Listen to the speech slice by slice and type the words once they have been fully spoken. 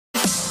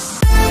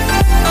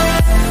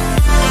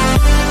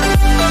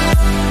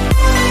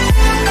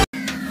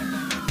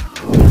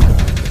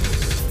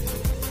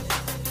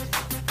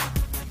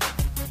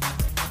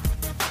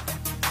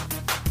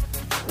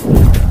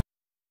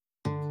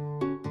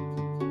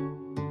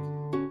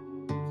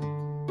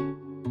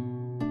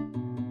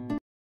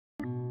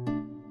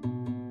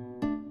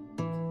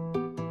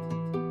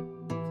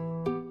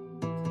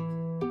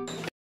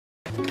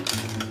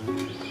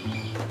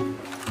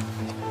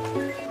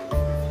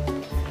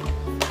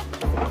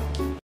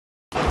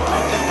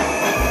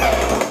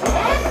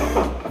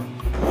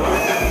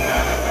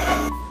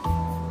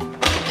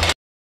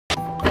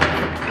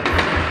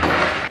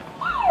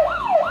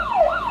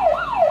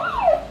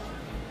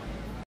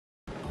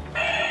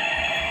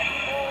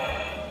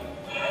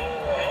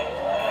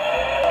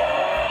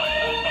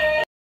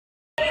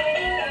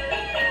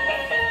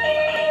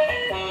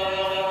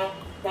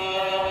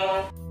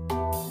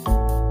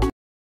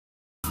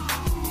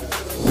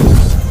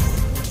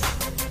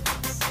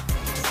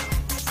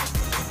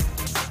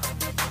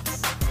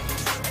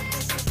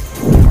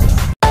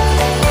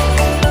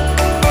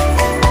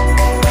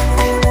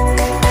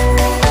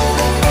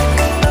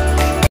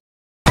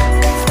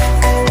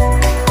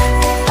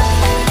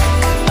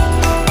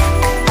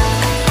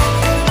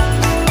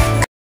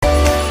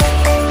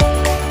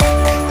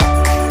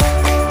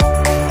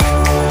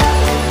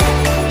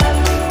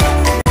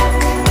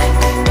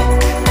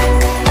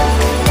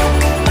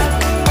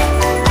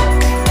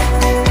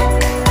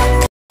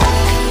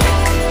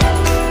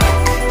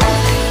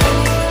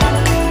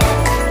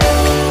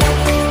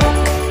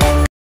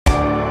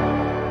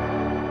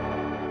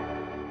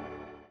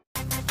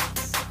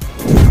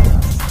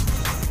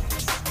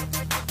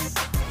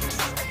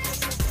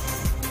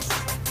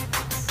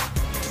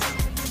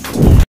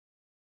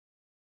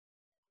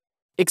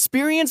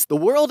Experience the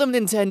world of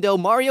Nintendo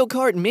Mario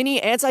Kart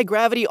Mini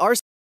Anti-Gravity RC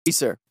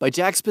Racer by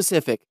Jakks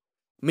Pacific.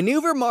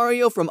 Maneuver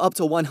Mario from up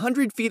to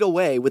 100 feet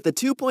away with the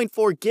 2.4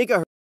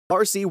 GHz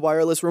RC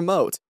wireless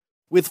remote.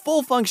 With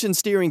full-function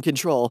steering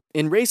control,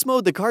 in race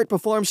mode the kart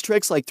performs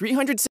tricks like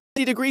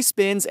 360-degree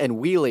spins and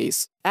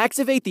wheelies.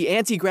 Activate the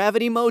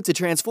anti-gravity mode to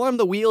transform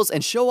the wheels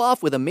and show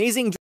off with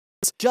amazing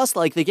drifts just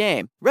like the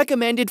game.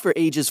 Recommended for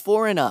ages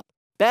 4 and up.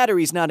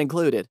 Batteries not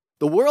included.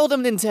 The world of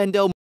Nintendo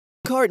Mario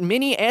Kart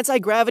Mini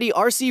Anti-Gravity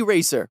RC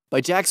Racer by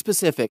Jakks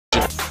Pacific.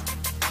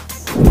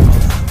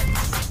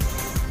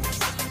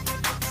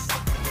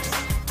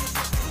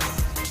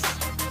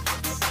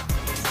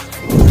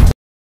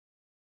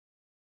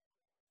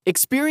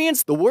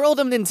 Experience the world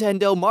of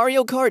Nintendo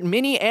Mario Kart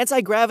Mini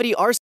Anti-Gravity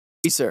RC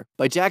Racer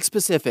by Jakks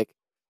Pacific.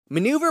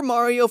 Maneuver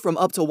Mario from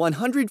up to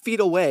 100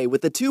 feet away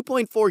with the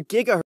 2.4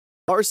 GHz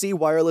RC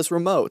wireless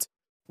remote.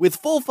 With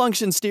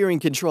full-function steering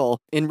control,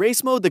 in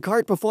race mode the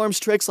kart performs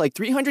tricks like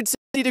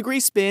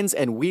 360-degree spins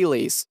and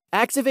wheelies.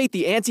 Activate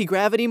the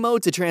anti-gravity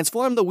mode to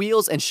transform the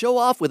wheels and show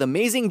off with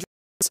amazing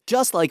drifts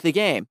just like the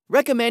game.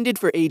 Recommended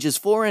for ages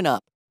 4 and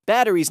up.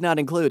 Batteries not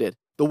included.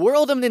 The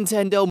world of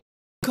Nintendo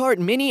Kart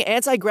Mini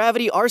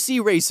Anti-Gravity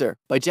RC Racer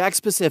by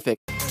Jakks Pacific.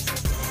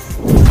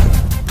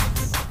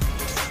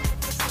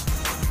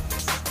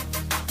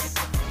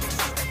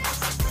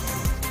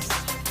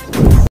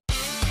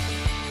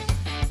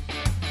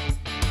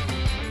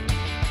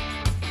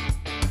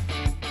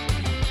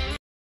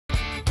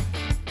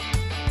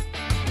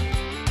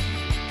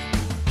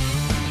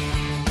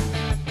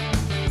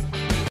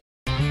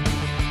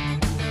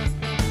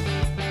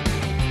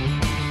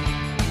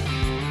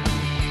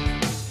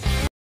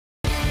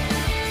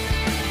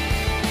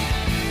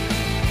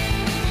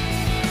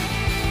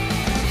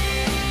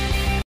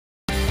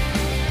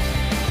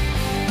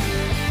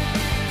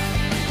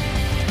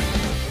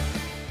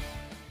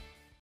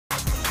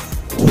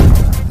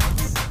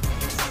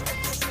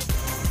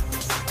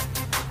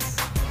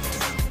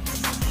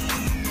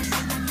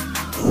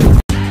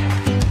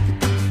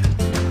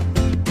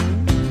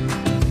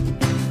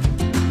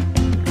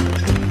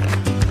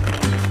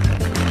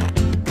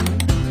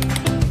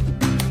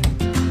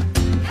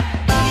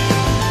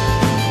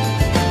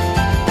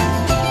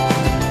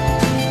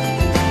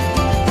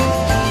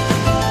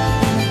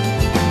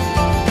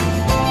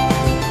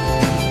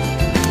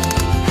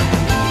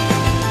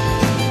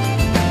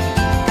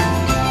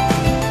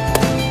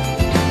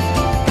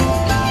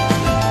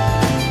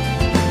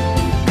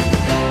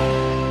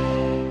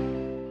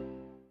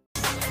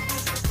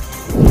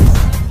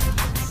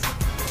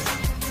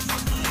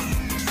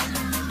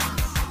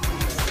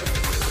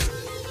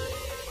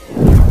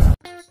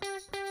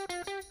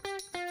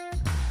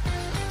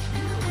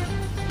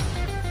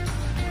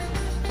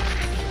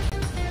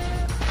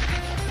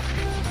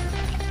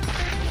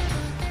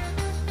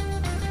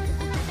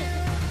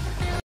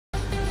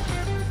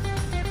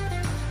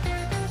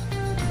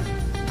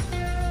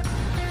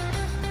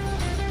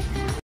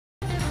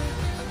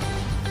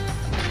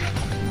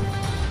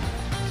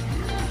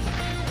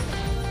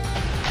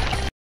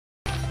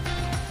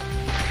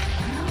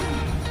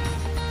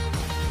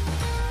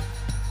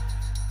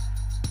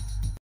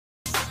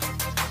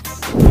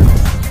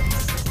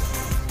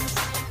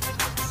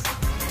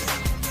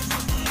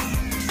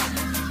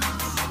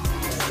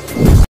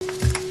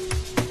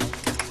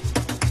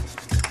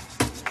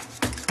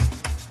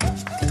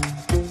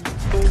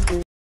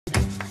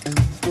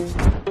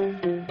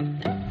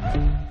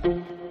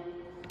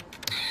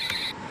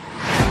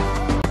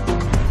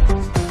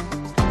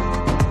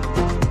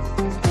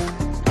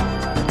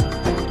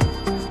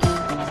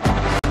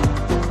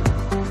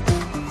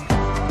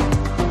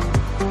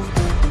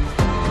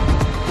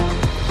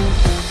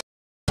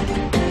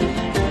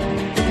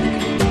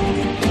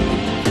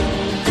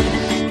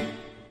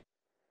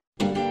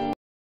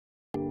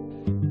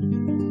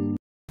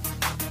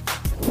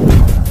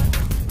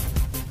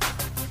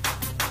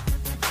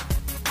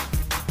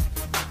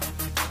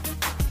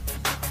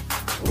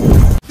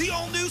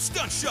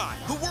 Stunt Shot,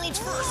 the world's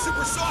first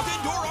super soft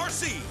indoor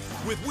RC.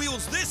 With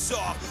wheels this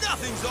soft,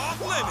 nothing's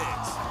off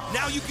limits.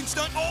 Now you can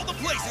stunt all the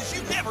places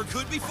you never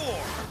could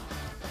before.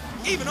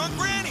 Even on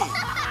Granny.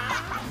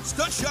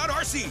 Stunt Shot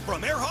RC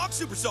from Airhawk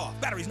Super Soft.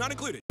 Batteries not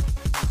included.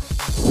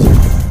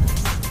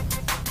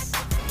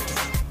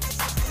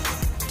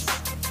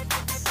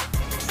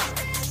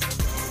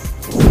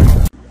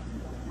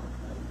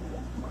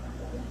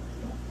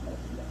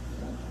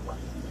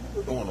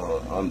 We're doing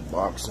an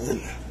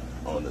unboxing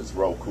on this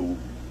Roku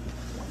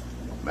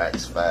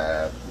Max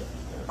 5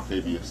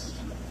 amphibious.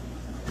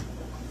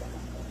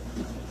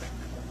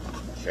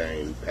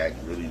 Chain packed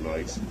really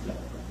nice,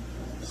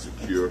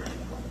 secure.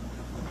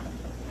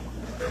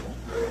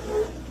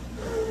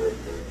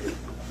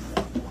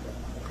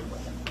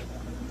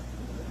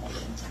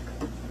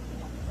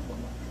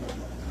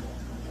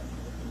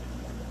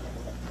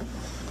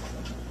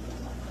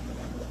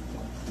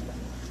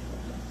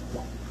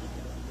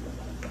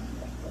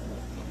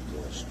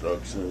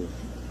 Instructions.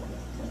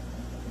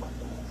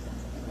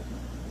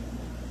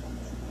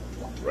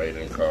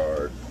 Rating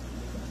card.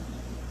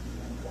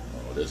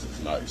 Oh, this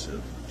is nice here.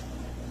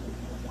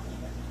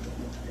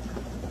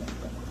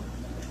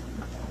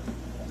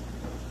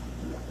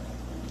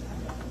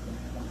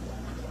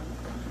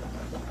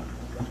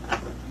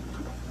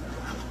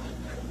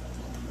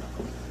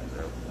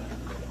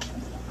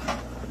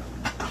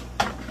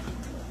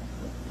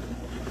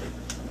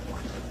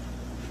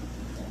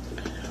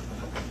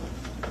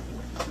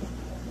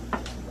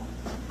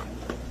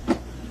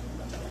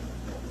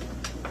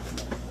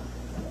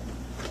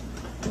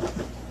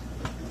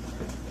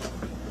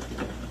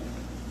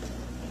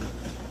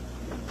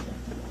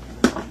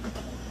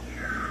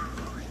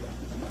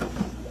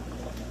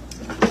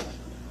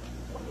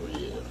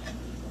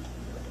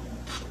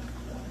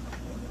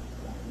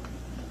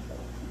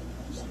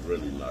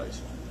 Really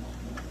nice.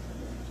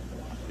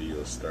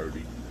 Feels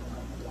sturdy.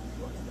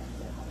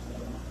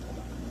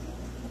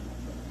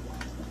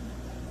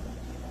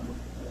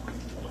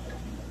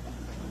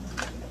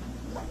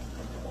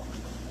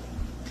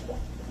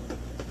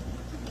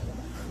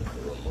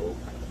 Remote.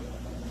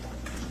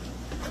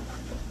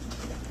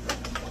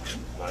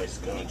 Nice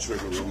gun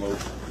trigger remote.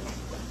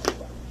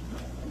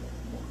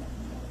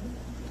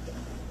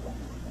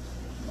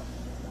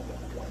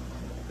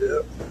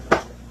 Yep.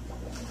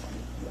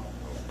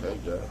 Okay,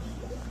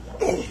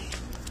 guys.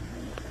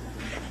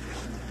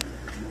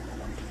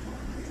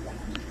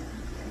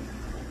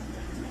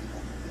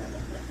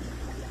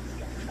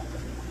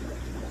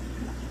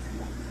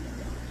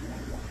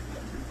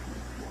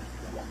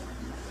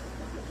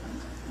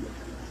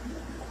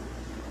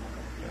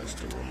 That's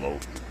the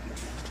remote.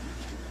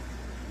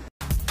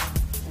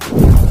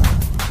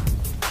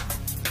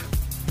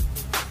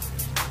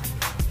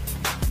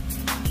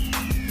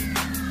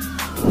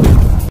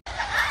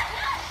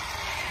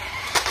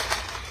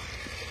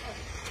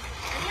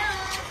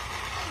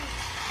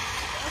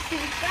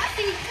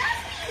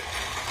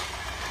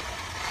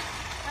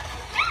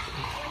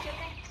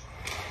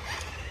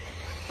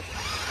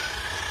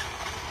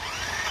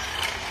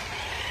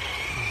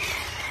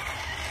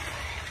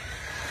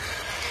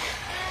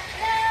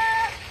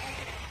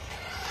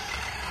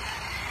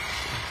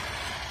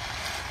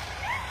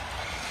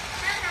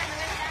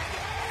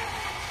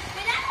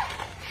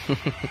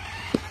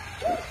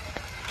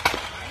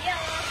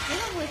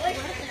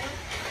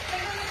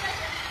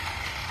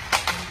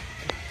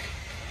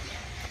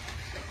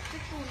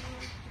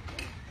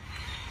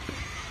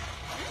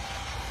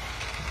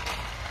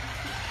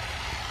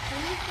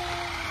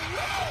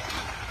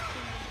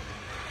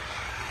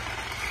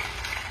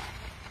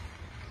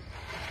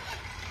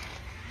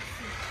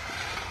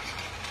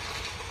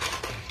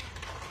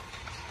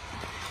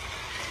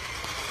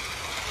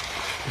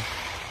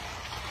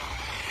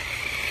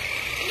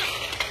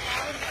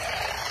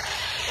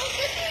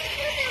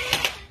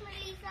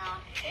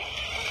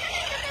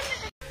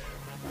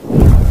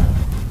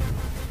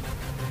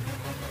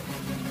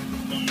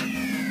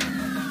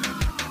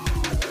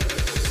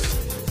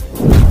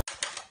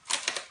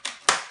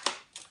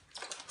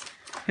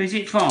 Who's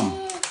it from?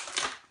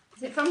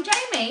 Is it from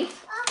Jamie?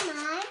 Oh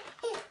my.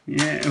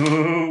 Yeah.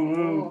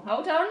 Oh,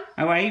 hold on.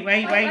 Oh, wait.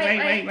 Wait. Oh,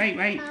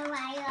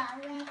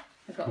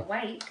 I've got to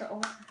wait.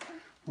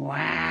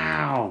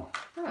 Wow.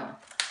 Oh,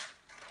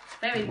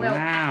 very well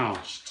Wow.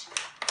 packaged.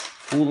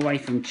 All the way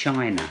from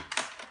China.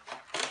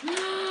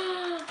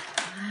 Wow.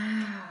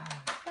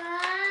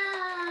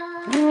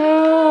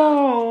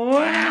 Oh,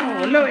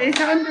 wow. Look, it's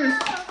hundreds.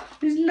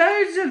 There's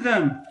loads of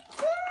them.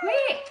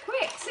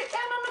 Quick, sit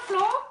down on the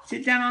floor.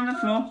 Sit down on the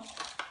floor.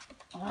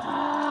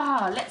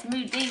 Oh, let's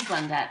move these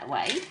ones out of the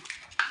way.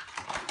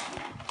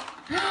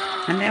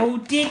 And they're all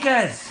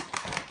diggers.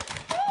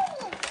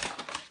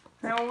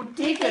 They're all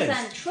diggers. Diggers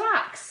and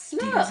trucks.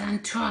 Look. Diggers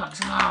and trucks.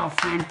 Oh,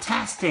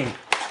 fantastic.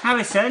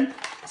 Harrison,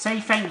 say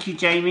thank you,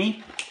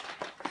 Jamie.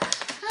 Bye.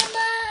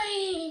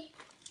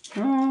 Say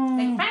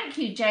Oh. thank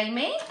you,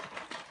 Jamie.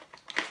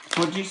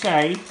 What'd you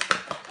say?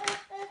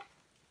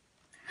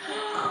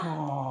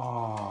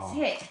 Oh.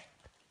 That's it.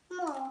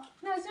 More.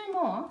 No, there's no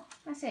more.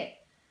 That's it.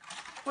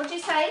 What'd you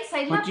say?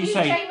 Say What'd love you you,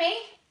 say? Jamie.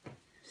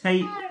 Say,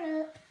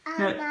 Hello.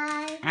 look,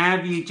 Bye.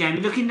 have you,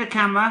 Jamie? Look in the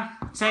camera.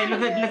 Say,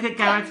 look at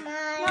Gareth.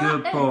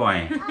 Good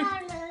boy.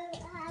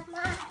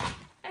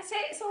 That's it.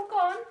 It's all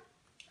gone.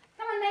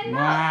 Come on then. Look.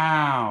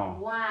 Wow.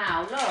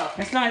 Wow. Look.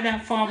 That's like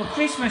that Father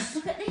Christmas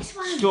Look at this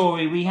one.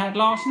 story we had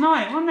last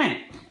night, wasn't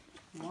it?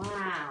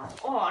 Wow.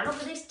 Oh, look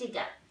at this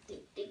digger.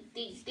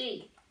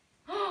 Dig.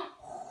 Oh,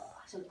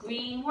 that's a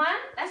green one.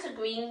 That's a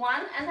green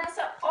one. And that's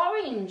an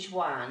orange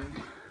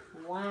one.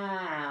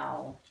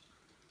 Wow.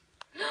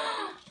 Look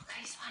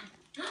at this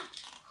one.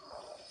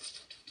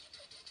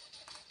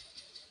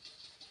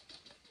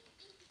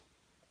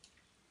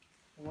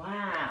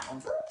 Wow.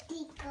 What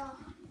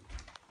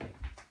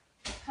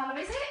colour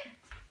is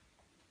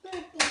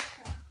it?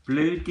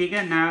 Blue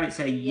digger. Now it's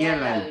a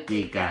yellow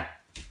digger.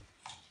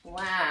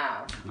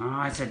 Wow.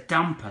 Oh, it's a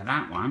dumper,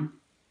 that one.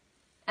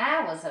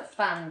 That was a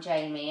fun,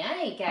 Jamie,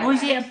 eh, Gareth? Or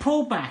is it a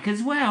pullback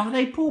as well? Are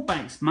they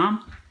pullbacks,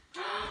 Mum?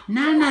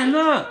 No,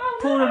 look. Oh,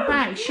 Pull no, them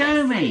back. you Show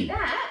didn't me. see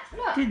that.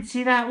 Look. Didn't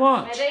see that.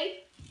 Watch. Ready?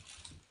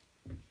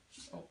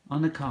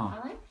 On the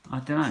car. Are they? I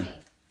don't know.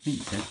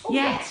 think so. Oh,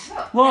 Yes. yeah,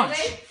 look. What?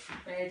 Ready?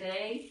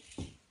 Ready?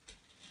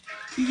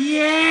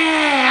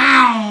 Yeah.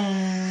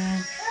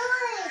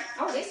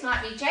 Oh, this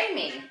might be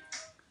Jamie.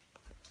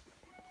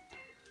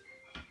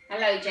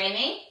 Hello,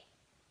 Jamie.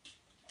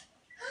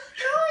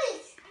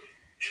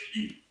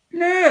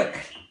 Look.